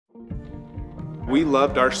We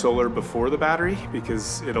loved our solar before the battery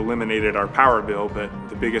because it eliminated our power bill, but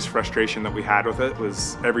the biggest frustration that we had with it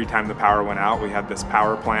was every time the power went out, we had this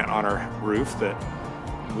power plant on our roof that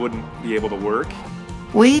wouldn't be able to work.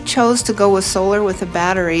 We chose to go with solar with a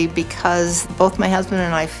battery because both my husband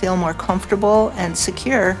and I feel more comfortable and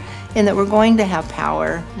secure in that we're going to have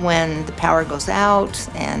power when the power goes out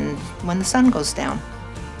and when the sun goes down.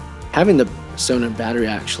 Having the sonnen battery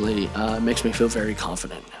actually makes me feel very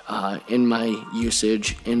confident in my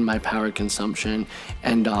usage, in my power consumption,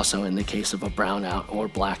 and also in the case of a brownout or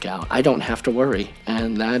blackout. I don't have to worry,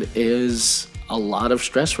 and that is a lot of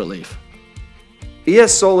stress relief.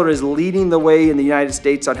 ES Solar is leading the way in the United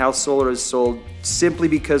States on how solar is sold simply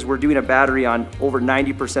because we're doing a battery on over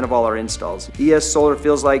 90% of all our installs. ES Solar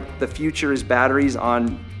feels like the future is batteries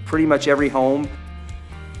on pretty much every home.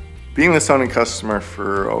 Being the sonnen customer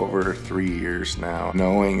for over 3 years now,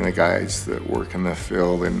 knowing the guys that work in the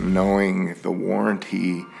field and knowing the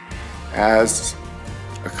warranty as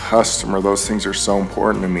a customer, those things are so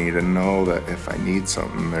important to me, to know that if I need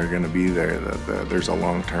something, they're going to be there, that there's a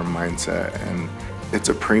long-term mindset, and it's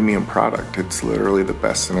a premium product. It's literally the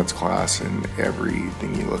best in its class in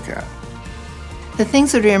everything you look at. The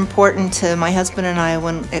things that are important to my husband and I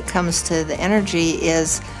when it comes to the energy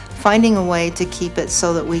is finding a way to keep it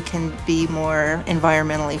so that we can be more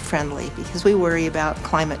environmentally friendly, because we worry about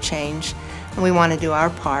climate change and we want to do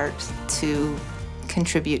our part to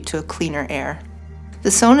contribute to a cleaner air. The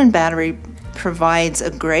sonnen battery provides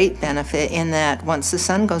a great benefit in that once the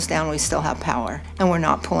sun goes down, we still have power and we're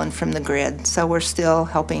not pulling from the grid, so we're still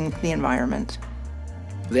helping the environment.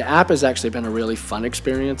 The app has actually been a really fun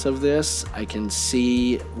experience of this. I can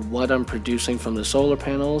see what I'm producing from the solar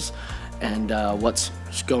panels and what's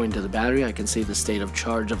going to the battery. I can see the state of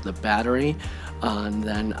charge of the battery, and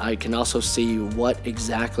then I can also see what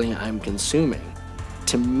exactly I'm consuming.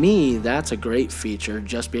 To me, that's a great feature,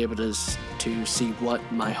 just be able to see what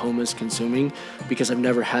my home is consuming, because I've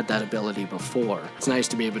never had that ability before. It's nice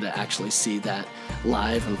to be able to actually see that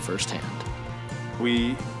live and firsthand.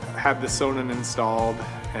 We had the sonnen installed,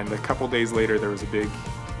 and a couple days later there was a big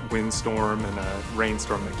windstorm and a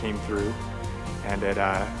rainstorm that came through, and it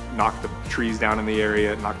knocked the trees down in the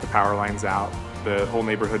area, it knocked the power lines out. The whole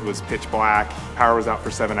neighborhood was pitch black. Power was out for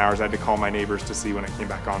 7 hours. I had to call my neighbors to see when it came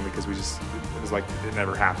back on, because it was like it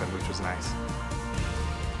never happened, which was nice.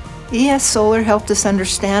 ES Solar helped us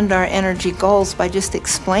understand our energy goals by just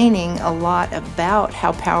explaining a lot about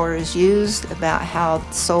how power is used, about how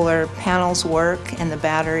solar panels work and the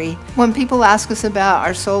battery. When people ask us about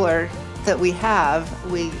our solar that we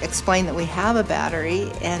explain that we have a battery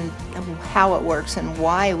and how it works and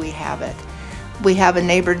why we have it. We have a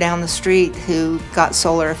neighbor down the street who got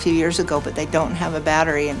solar a few years ago, but they don't have a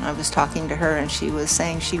battery, and I was talking to her and she was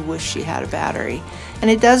saying she wished she had a battery. And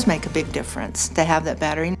it does make a big difference to have that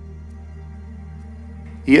battery.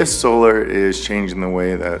 ES Solar is changing the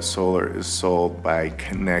way that solar is sold by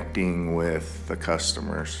connecting with the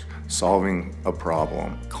customers, solving a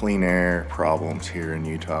problem. Clean air problems here in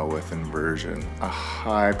Utah with inversion. A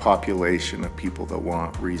high population of people that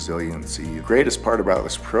want resiliency. The greatest part about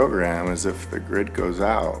this program is if the grid goes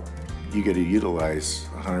out, you get to utilize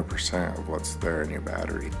 100% of what's there in your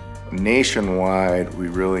battery. Nationwide, we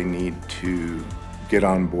really need to get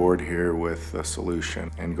on board here with a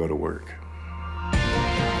solution and go to work.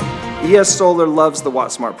 ES Solar loves the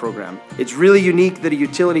WattSmart program. It's really unique that a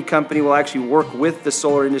utility company will actually work with the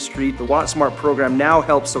solar industry. The WattSmart program now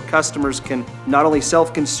helps so customers can not only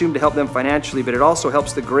self-consume to help them financially, but it also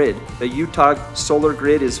helps the grid. The Utah solar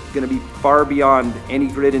grid is going to be far beyond any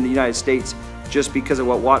grid in the United States just because of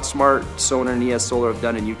what WattSmart, Sonnen, and ES Solar have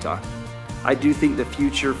done in Utah. I do think the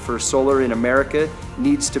future for solar in America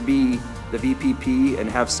needs to be the VPP and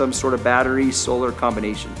have some sort of battery solar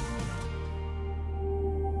combination.